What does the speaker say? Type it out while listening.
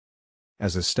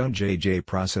As a stunned JJ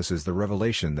processes the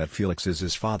revelation that Felix is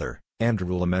his father,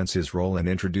 Andrew laments his role in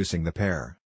introducing the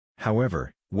pair.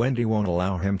 However, Wendy won't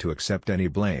allow him to accept any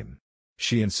blame.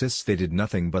 She insists they did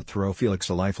nothing but throw Felix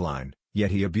a lifeline,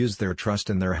 yet he abused their trust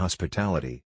and their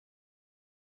hospitality.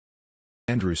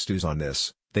 Andrew stews on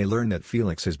this. They learn that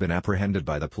Felix has been apprehended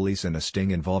by the police in a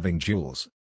sting involving Jules.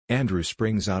 Andrew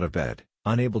springs out of bed,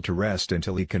 unable to rest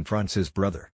until he confronts his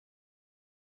brother.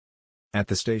 At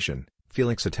the station,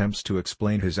 Felix attempts to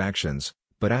explain his actions,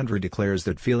 but Andrew declares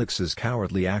that Felix's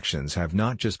cowardly actions have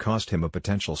not just cost him a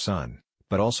potential son,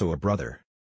 but also a brother.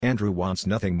 Andrew wants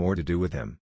nothing more to do with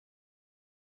him.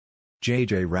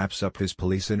 JJ wraps up his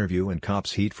police interview and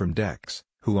cops heat from Dex,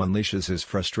 who unleashes his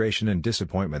frustration and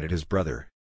disappointment at his brother.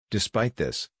 Despite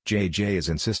this, JJ is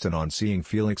insistent on seeing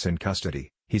Felix in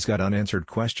custody. He's got unanswered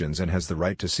questions and has the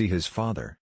right to see his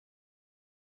father.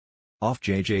 Off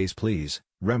JJ's pleas,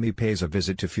 Remy pays a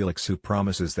visit to Felix, who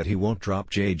promises that he won't drop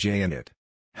JJ in it.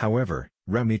 However,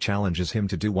 Remy challenges him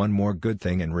to do one more good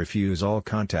thing and refuse all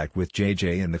contact with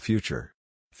JJ in the future.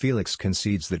 Felix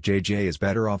concedes that JJ is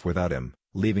better off without him,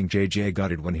 leaving JJ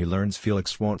gutted when he learns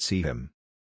Felix won't see him.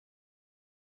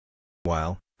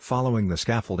 While, following the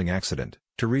scaffolding accident,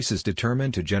 Therese is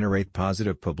determined to generate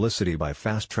positive publicity by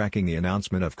fast-tracking the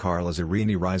announcement of Carl as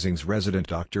Irene Rising's resident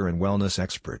doctor and wellness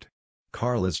expert.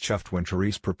 Carl is chuffed when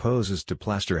Therese proposes to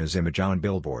plaster his image on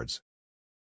billboards.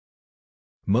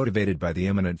 Motivated by the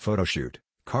imminent photoshoot,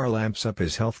 Carl amps up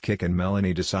his health kick and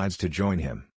Melanie decides to join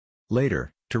him.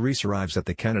 Later, Therese arrives at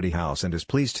the Kennedy house and is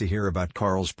pleased to hear about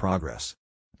Carl's progress.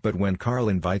 But when Carl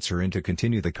invites her in to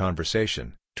continue the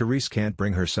conversation, Therese can't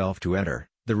bring herself to enter.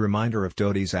 The reminder of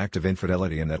Dodie's act of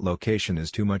infidelity in that location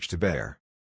is too much to bear.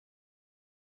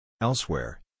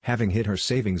 Elsewhere, having hit her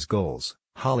savings goals,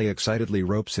 Holly excitedly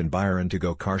ropes in Byron to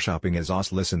go car shopping as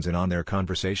Oz listens in on their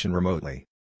conversation remotely.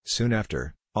 Soon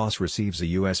after, Oz receives a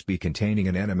USB containing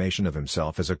an animation of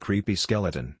himself as a creepy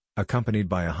skeleton, accompanied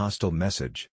by a hostile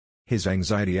message. His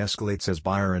anxiety escalates as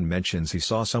Byron mentions he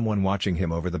saw someone watching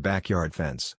him over the backyard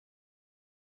fence.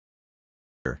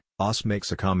 Oz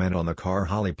makes a comment on the car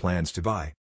Holly plans to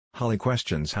buy. Holly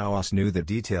questions how Oz knew the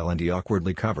detail and he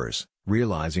awkwardly covers,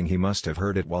 realizing he must have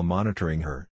heard it while monitoring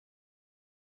her.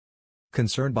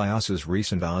 Concerned by Oz's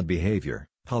recent odd behavior,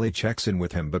 Holly checks in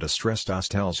with him, but a stressed Oz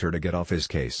tells her to get off his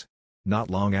case. Not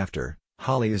long after,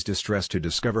 Holly is distressed to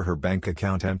discover her bank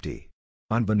account empty.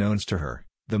 Unbeknownst to her,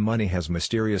 the money has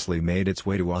mysteriously made its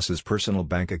way to Oz's personal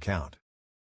bank account.